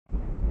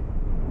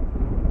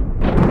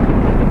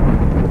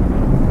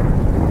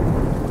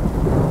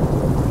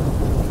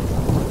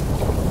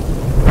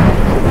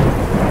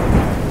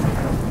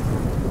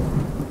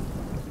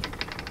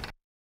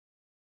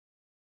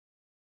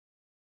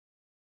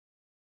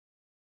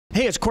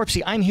Hey, it's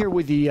Corpsy. I'm here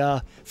with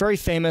the very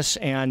famous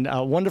and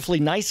wonderfully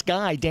nice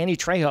guy, Dani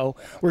Trejo.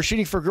 We're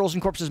shooting for Girls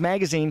and Corpses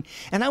magazine,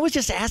 and I was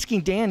just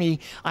asking Dani,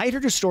 I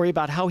heard a story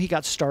about how he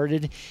got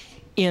started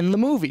in the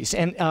movies,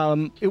 and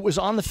it was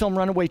on the film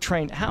Runaway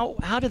Train.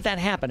 How did that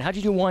happen? How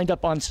did you wind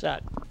up on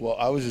set? Well,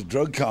 I was a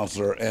drug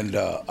counselor, and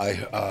I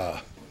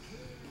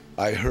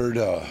heard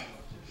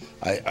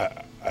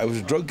I was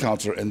a drug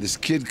counselor, and this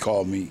kid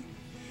called me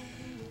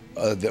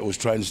that was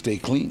trying to stay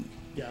clean.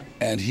 Yeah.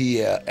 And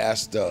he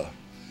asked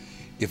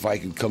if I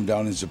could come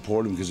down and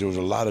support him because there was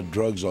a lot of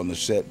drugs on the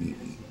set in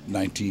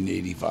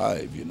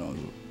 1985. You know,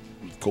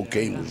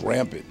 cocaine was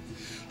rampant.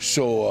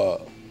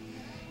 So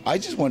I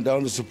just went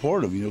down to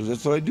support him. You know,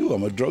 that's what I do.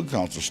 I'm a drug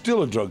counselor,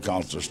 still a drug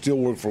counselor, still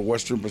work for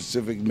Western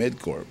Pacific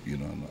MedCorp. You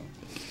know,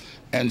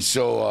 and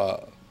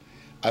so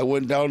I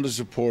went down to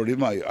support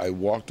him. I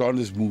walked on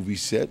this movie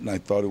set, and I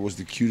thought it was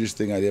the cutest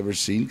thing I'd ever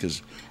seen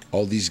because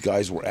all these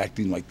guys were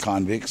acting like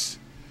convicts.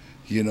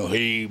 You know,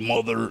 hey,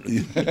 mother.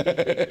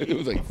 It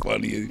was like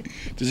funny.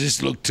 Does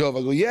this look tough?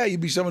 I go, yeah, you'd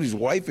be somebody's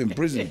wife in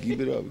prison. Keep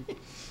it up.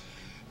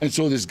 And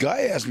so this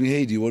guy asked me,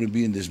 hey, do you want to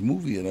be in this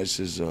movie? And I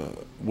says,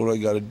 what do I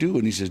got to do?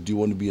 And he says, do you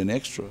want to be an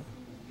extra?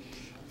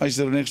 I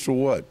said, an extra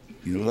what?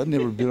 You know, I'd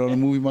never been on a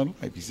movie in my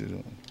life. He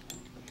said,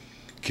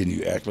 can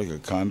you act like a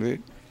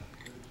convict?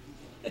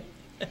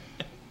 I've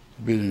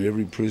been in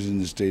every prison in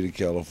the state of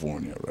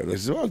California, right? I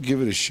said, well, I'll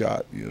give it a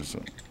shot. You know,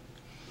 so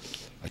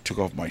I took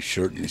off my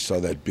shirt, and they saw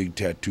that big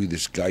tattoo.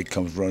 This guy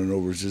comes running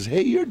over and says,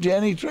 hey, you're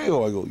Dani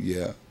Trejo. I go,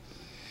 yeah.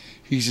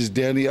 He says,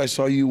 Dani, I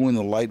saw you win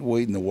the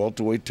lightweight and the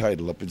welterweight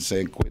title up in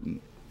San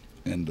Quentin.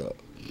 And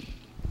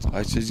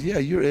I says, yeah,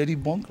 you're Eddie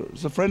Bunker.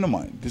 It's a friend of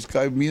mine. This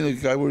guy, me and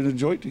the guy were in a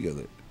joint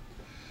together.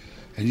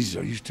 And he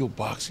says, are you still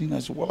boxing? I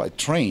said, well, I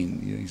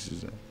train. You know, he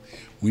says,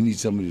 we need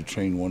somebody to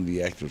train one of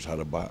the actors how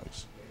to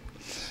box.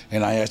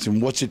 And I asked him,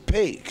 what's it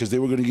pay? Because they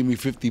were going to give me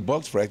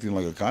 $50 for acting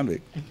like a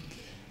convict.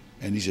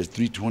 And he says,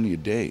 $320 a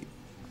day.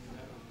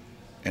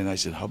 And I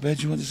said, how bad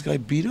do you want this guy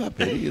beat up,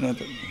 Eddie? You know,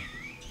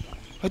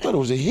 I thought it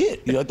was a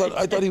hit. You know,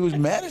 I thought he was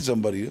mad at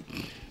somebody.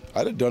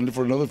 I'd have done it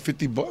for another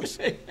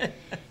 $50.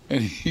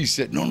 And he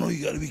said, no,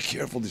 you got to be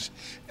careful. This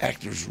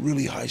actor's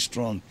really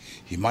high-strung.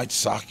 He might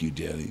sock you,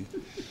 Daddy.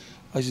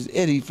 I said,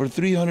 Eddie, for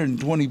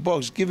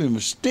 $320, give him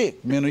a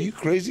stick. Man, are you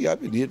crazy?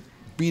 I've been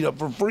beat up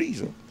for free.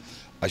 So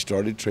I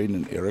started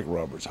training Eric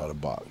Roberts how to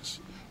box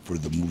for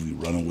the movie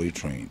Runaway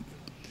Train.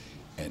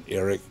 And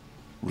Eric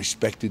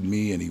respected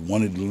me, and he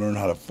wanted to learn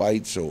how to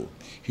fight, so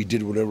he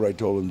did whatever I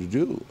told him to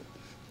do.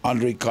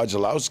 Andrei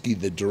Kozlowski,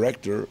 the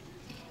director,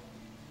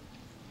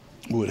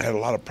 who had had a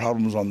lot of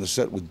problems on the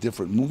set with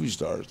different movie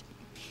stars,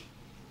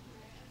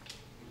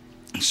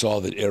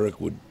 saw that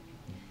Eric would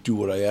do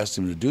what I asked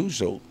him to do,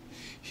 so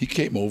he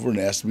came over and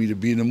asked me to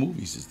be in a movie.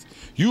 He says,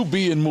 you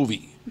be in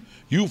movie.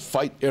 You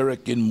fight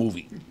Eric in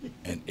movie.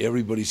 And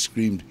everybody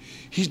screamed,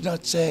 he's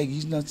not SAG,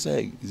 he's not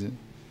SAG. He said,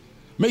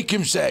 make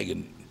him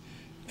SAG.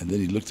 And then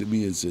he looked at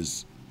me and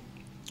says,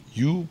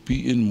 you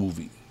be in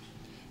movie.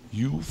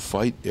 You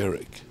fight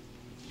Eric.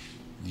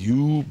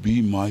 You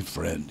be my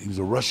friend. He was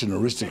a Russian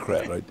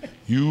aristocrat, right?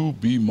 You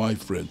be my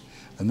friend.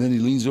 And then he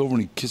leans over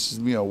and he kisses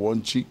me on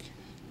one cheek,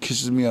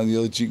 kisses me on the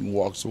other cheek, and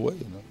walks away.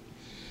 You know?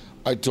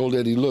 I told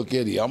Eddie, look,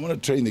 Eddie, I'm going to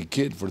train the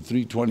kid for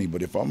 $320,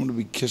 but if I'm going to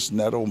be kissing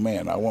that old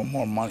man, I want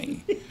more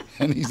money.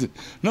 And he said,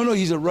 no,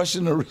 he's a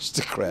Russian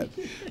aristocrat.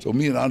 So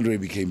me and Andre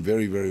became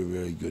very, very,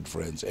 very good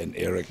friends. And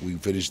Eric, we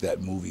finished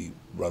that movie,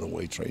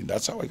 Runaway Train.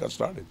 That's how I got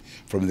started.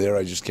 From there,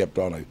 I just kept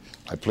on.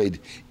 I played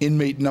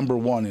inmate number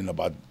 1 in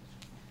about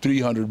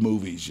 300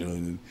 movies. You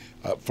know,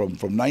 from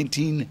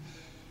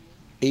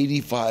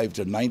 1985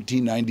 to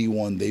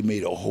 1991, they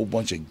made a whole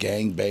bunch of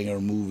gangbanger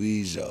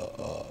movies,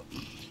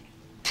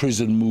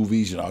 prison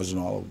movies, and I was in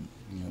all of them.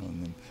 You know,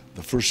 and then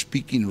the first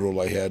speaking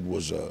role I had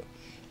was a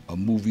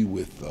movie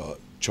with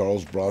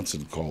Charles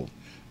Bronson called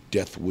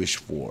Death Wish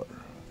 4,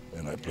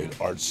 and I played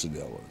Art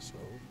Sinella, so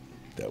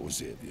that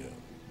was it, yeah.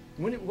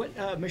 When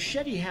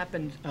Machete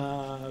happened,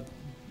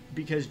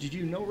 because did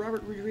you know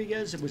Robert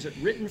Rodriguez? Was it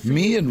written for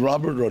Me you? and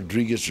Robert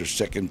Rodriguez are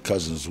second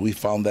cousins. We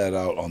found that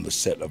out on the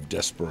set of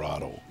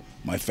Desperado.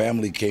 My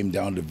family came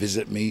down to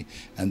visit me,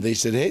 and they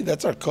said, hey,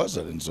 that's our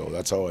cousin. And so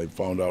that's how I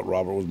found out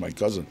Robert was my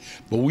cousin.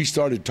 But we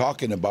started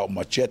talking about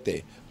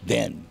Machete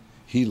then.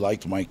 He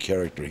liked my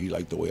character. He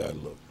liked the way I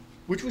looked.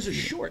 Which was a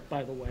short,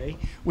 by the way,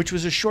 which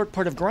was a short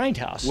part of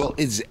Grindhouse. Well,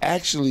 it's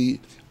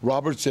actually,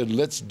 Robert said,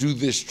 let's do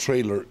this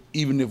trailer.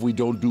 Even if we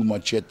don't do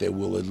Machete,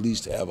 we'll at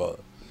least have a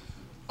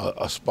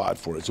spot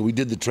for it. So we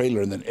did the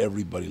trailer, and then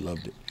everybody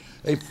loved it.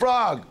 Hey,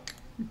 Frog!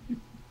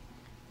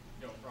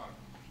 Yo, Frog.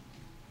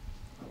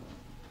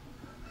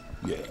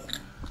 Yeah.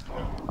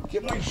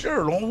 Get my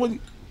shirt, Holmes.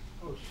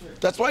 Oh,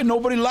 shit. That's why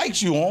nobody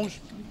likes you, Holmes.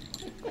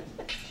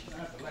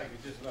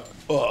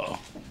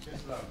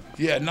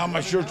 Yeah, now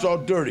my shirt's all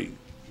dirty. You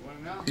want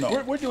it now?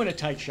 No. We're doing a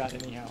tight shot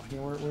anyhow. You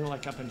know, we're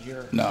like up in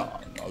here. No,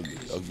 I'll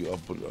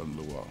put it on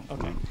the wall.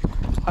 Okay.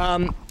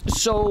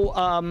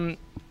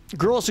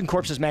 Girls and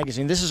Corpses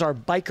magazine. This is our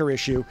biker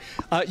issue.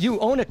 You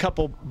own a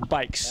couple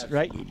bikes,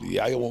 right?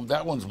 Yeah,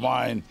 that one's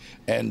mine,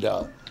 and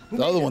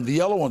The other one, the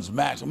yellow one's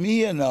Max.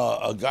 Me and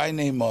a guy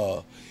named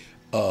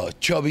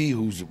Chubby,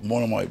 who's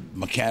one of my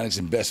mechanics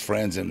and best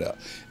friends, and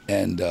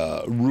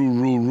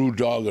Roo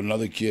Dog,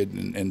 another kid,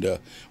 and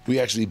we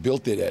actually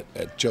built it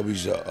at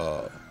Chubby's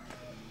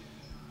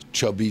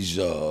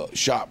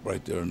shop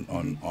right there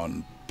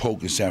on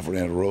Polk and San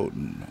Fernando Road.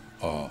 And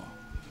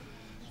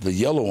the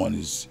yellow one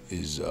is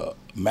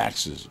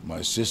Max's, my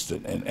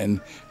assistant.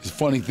 And the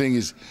funny thing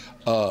is,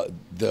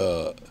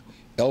 the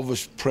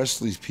Elvis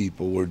Presley's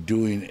people were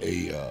doing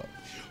a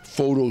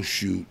photo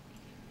shoot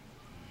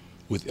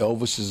with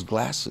Elvis's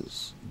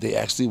glasses. They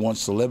actually want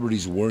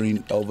celebrities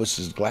wearing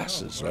Elvis's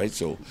glasses, right?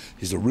 So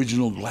his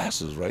original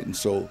glasses, right? And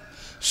so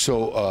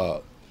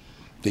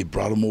they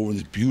brought him over in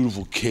this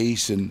beautiful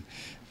case, and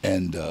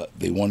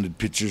they wanted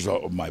pictures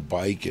of my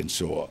bike, and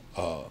so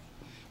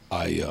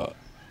I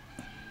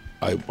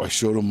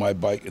showed them my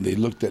bike, and they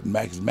looked at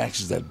Max. Max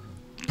is that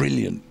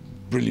brilliant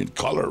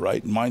color,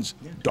 right? And mine's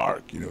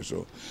dark, you know.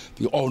 So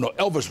they go, oh no,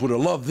 Elvis would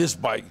have loved this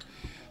bike.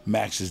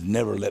 Max has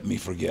never let me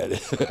forget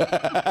it.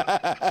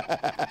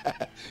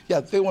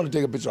 Yeah, they want to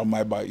take a picture on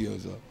my bike, you know.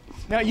 So.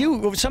 Now,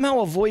 you somehow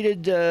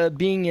avoided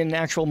being in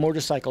actual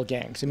motorcycle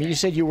gangs. I mean, you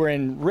said you were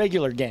in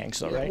regular gangs,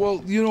 though, right?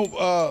 Well, you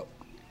know,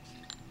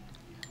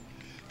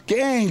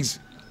 gangs,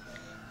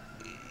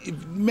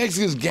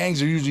 Mexicans'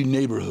 gangs are usually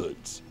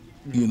neighborhoods.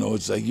 You know,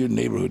 it's like your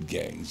neighborhood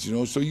gangs, you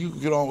know, so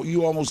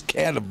you almost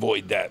can't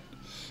avoid that.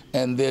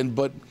 And then,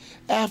 but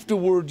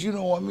afterwards, you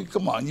know, I mean,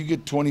 come on, you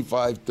get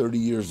 25, 30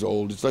 years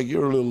old, it's like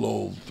you're a little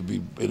old to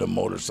be in a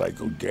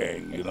motorcycle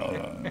gang, you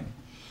know.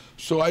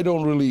 So I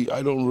don't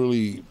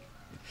really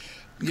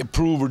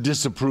approve or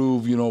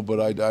disapprove, you know, but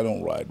I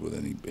don't ride with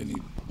any.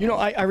 You know,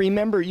 I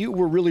remember you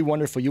were really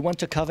wonderful. You went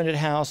to Covenant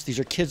House. These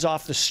are kids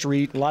off the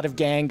street, a lot of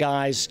gang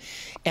guys.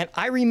 And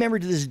I remember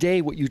to this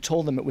day what you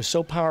told them. It was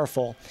so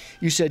powerful.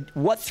 You said,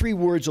 what 3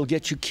 words will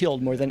get you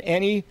killed more than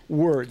any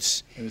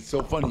words? And it's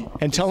so funny.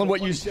 And tell them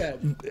what you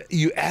said.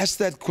 You asked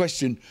that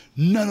question,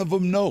 none of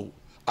them know.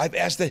 I've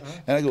asked that,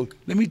 and I go,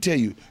 let me tell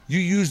you, you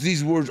use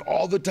these words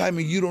all the time,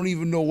 and you don't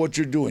even know what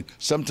you're doing.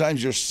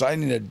 Sometimes you're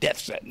signing a death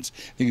sentence.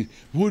 And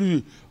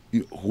you go,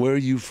 where are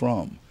you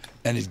from?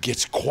 And it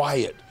gets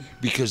quiet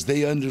because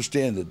they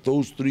understand that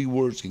those 3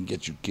 words can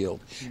get you killed.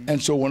 And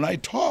so when I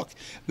talk,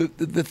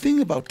 the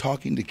thing about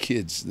talking to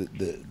kids,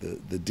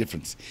 the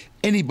difference,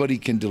 anybody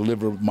can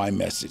deliver my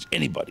message,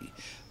 anybody.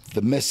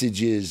 The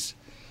message is,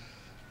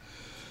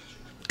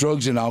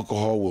 drugs and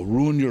alcohol will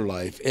ruin your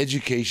life.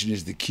 Education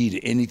is the key to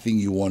anything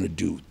you want to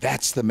do.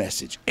 That's the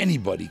message.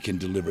 Anybody can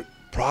deliver it.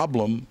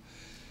 Problem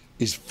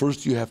is,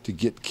 first you have to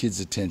get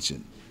kids'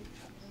 attention.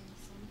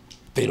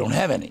 They don't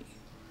have any.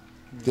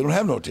 They don't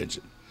have no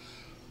attention.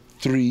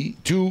 2,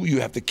 you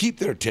have to keep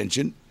their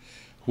attention,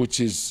 which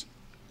is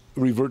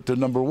revert to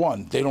number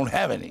 1. They don't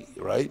have any,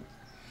 right?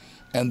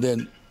 And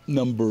then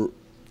number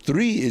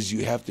 3 is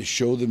you have to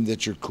show them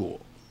that you're cool.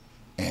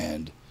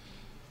 And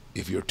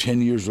if you're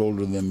 10 years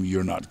older than them,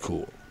 you're not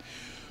cool.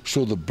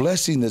 So the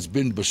blessing that's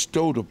been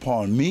bestowed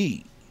upon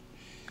me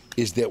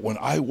is that when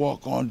I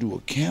walk onto a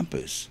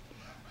campus,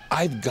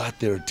 I've got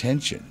their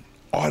attention.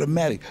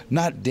 Automatic.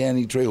 Not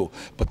Dani Trejo,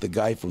 but the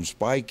guy from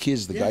Spy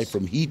Kids, the guy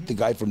from Heat, the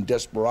guy from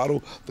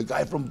Desperado, the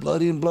guy from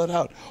Blood In, Blood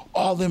Out.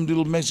 All them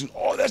little Mexicans,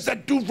 oh, that's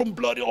that dude from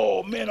Blood.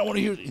 Oh, man, I want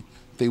to hear it.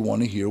 They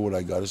want to hear what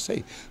I got to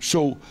say.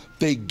 So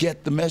they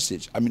get the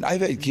message. I mean, I've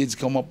had kids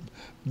come up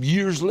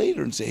years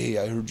later and say, hey,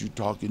 I heard you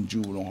talk in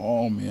juvenile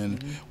hall, man,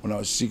 when I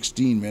was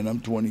 16, man. I'm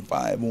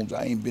 25,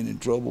 I ain't been in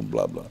trouble,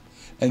 blah, blah.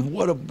 And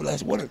what a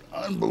blessing, what an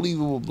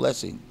unbelievable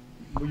blessing.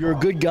 Well, you're a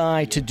good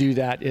guy to do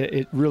that.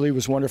 It really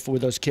was wonderful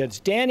with those kids.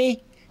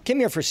 Danny, come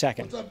here for a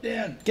second. What's up,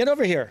 Dan? Get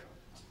over here.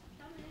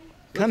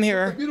 Come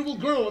here. A beautiful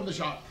girl in the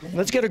shot.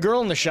 Let's get a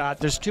girl in the shot.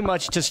 There's too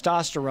much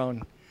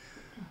testosterone.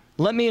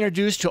 Let me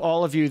introduce to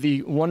all of you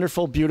the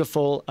wonderful,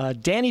 beautiful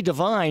Dani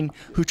Divine,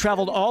 who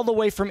traveled all the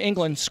way from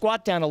England.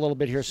 Squat down a little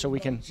bit here so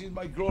we can... She's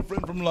my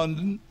girlfriend from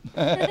London.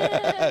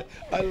 I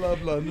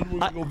love London. We're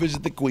going to go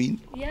visit the Queen.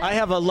 Yeah. I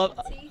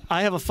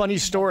have a funny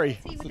story.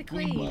 With the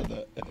Queen.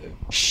 Mother.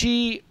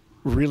 She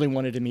really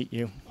wanted to meet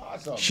you.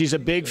 Awesome. She's a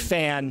big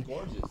fan.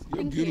 Gorgeous.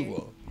 You're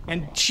beautiful.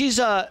 And she's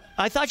I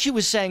thought she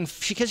was saying,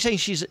 she kept saying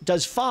she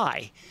does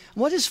phi.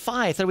 What is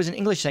phi? I thought it was an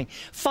English thing.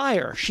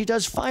 Fire. She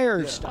does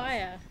fire stuff.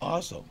 Fire.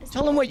 Awesome.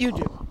 Tell them what you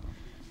do.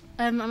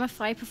 I'm a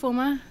fire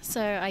performer,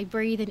 so I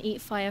breathe and eat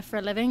fire for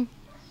a living.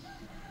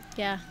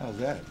 Yeah. How's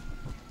that?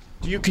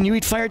 Can you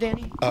eat fire,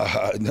 Danny?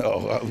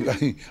 No.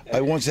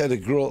 I once had a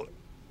girl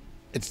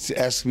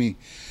ask me,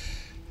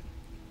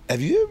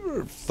 have you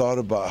ever thought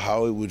about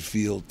how it would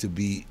feel to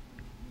be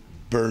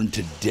burned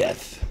to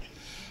death?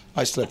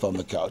 I slept on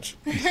the couch.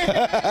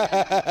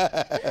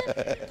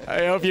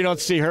 I hope you don't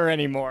see her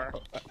anymore.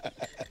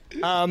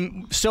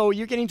 So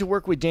you're getting to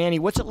work with Dani.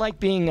 What's it like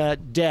being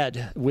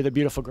dead with a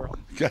beautiful girl?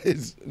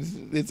 Guys,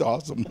 it's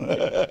awesome.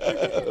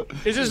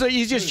 Is this the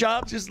easiest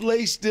job? Just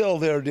lay still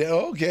there, Dan.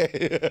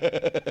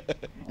 Okay.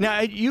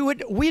 Now,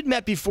 we had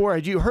met before.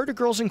 Had you heard of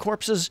Girls and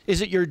Corpses?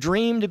 Is it your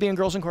dream to be in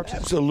Girls and Corpses?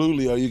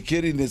 Absolutely. Are you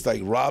kidding? It's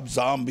like Rob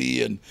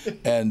Zombie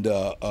and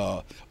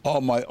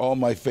all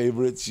my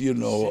favorites. You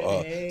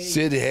know,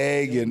 Sid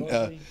Haig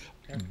and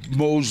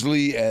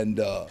Mosley and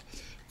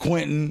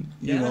Quentin.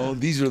 You know,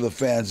 these are the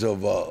fans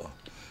of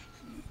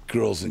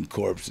Girls and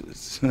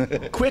Corpses.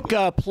 Quick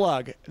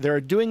plug.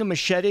 They're doing a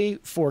Machete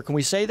for, can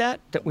we say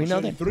that? That we know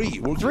that? 3.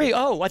 Three.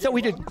 Oh, I thought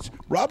we did.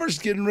 Robert's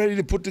getting ready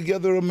to put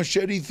together a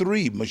Machete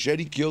 3.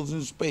 Machete Kills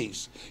in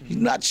Space. He's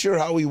not sure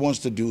how he wants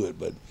to do it,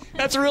 but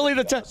That's really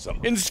the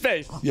in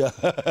space. yeah.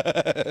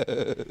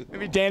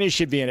 Maybe Dani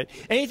should be in it.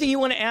 Anything you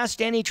want to ask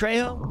Dani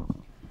Trejo?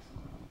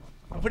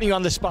 I'm putting you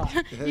on the spot.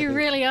 You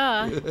really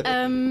are.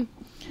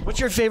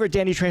 What's your favorite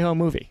Dani Trejo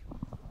movie?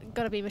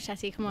 Gotta be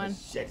Machete, come on.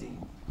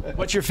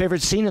 What's your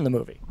favorite scene in the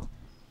movie?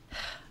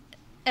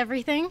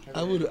 Everything.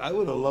 I would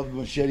have loved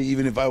Machete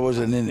even if I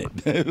wasn't in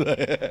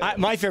it.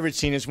 My favorite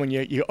scene is when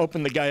you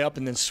open the guy up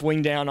and then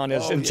swing down on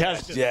his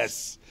intestines.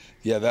 Yes.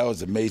 Yeah, that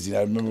was amazing.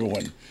 I remember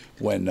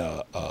when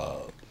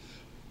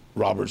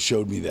Robert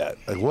showed me that.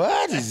 Like,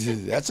 what?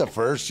 That's a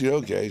first?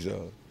 Okay,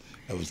 so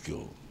that was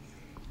cool.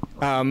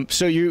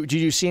 So did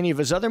you see any of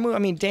his other movies? I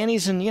mean,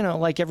 Dani's in,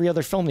 like every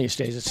other film these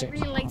days, it I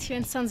seems. really liked you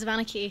in Sons of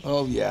Anarchy.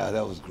 Oh yeah,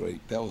 that was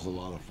great. That was a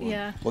lot of fun.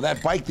 Yeah. Well,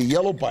 that bike, the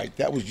yellow bike,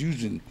 that was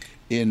used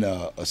in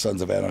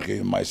Sons of Anarchy.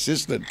 And my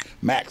assistant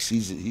Max,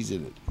 he's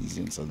in it. He's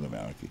in Sons of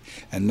Anarchy.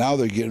 And now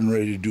they're getting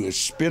ready to do a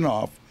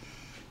spin-off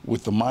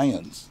with the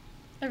Mayans.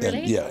 Oh,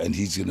 really? And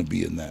he's going to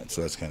be in that.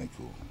 So that's kind of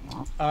cool.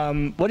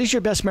 What is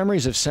your best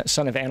memories of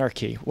Son of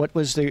Anarchy? What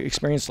was the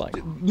experience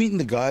like? Meeting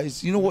the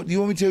guys. You know what? You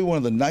want me to tell you one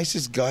of the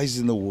nicest guys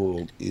in the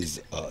world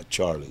is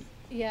Charlie.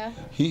 Yeah.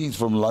 He's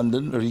from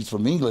London, or he's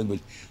from England, but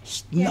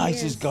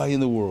nicest guy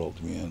in the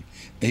world, man.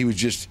 And he was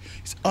he's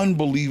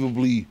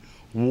unbelievably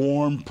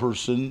warm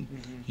person,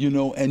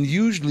 and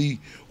usually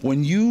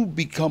when you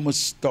become a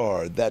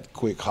star that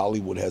quick,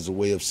 Hollywood has a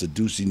way of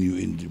seducing you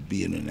into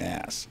being an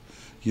ass.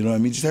 You know what I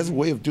mean? Just has a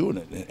way of doing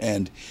it.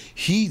 And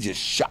he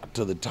just shot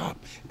to the top.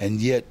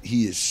 And yet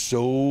he is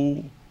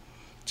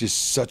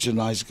just such a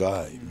nice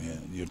guy,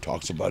 man.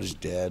 Talks about his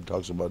dad,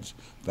 talks about his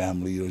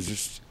family. It was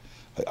just,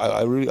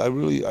 I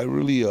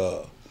really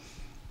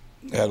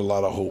had a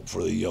lot of hope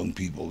for the young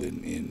people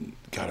in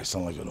God, I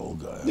sound like an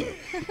old guy.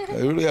 I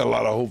really had a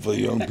lot of hope for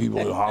the young people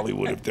in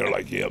Hollywood if they're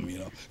like him,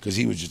 because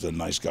he was just a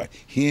nice guy.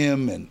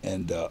 Him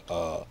and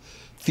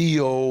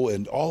Theo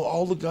and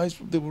all the guys,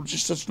 they were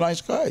just such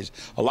nice guys.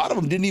 A lot of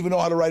them didn't even know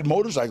how to ride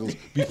motorcycles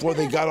before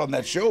they got on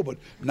that show, but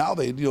now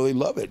they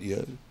love it.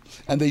 Yeah,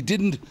 and they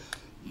didn't.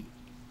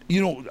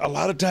 A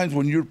lot of times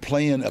when you're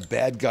playing a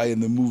bad guy in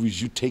the movies,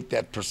 you take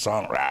that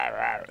persona. Rah,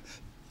 rah.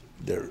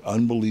 They're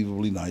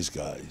unbelievably nice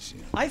guys.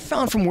 I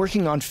found from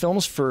working on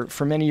films for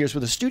many years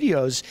with the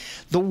studios,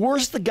 the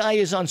worse the guy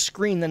is on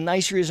screen, the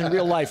nicer he is in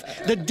real life.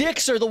 The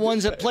dicks are the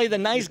ones that play the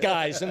nice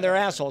guys, and they're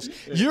assholes.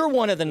 You're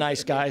one of the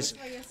nice guys.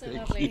 Oh, you're so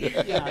lovely.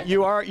 Yeah,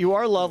 you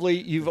are lovely.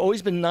 You've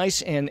always been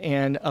nice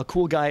and a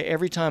cool guy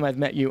every time I've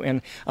met you,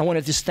 and I want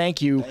to just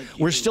thank you.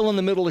 We're still in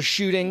the middle of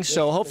shooting,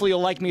 so hopefully you'll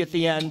like me at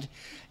the end.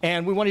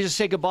 And we wanted to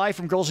say goodbye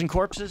from Girls and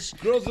Corpses.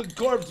 Girls and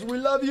Corpses, we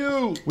love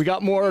you. We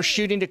got more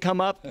shooting to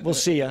come up. We'll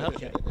see you.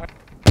 Okay.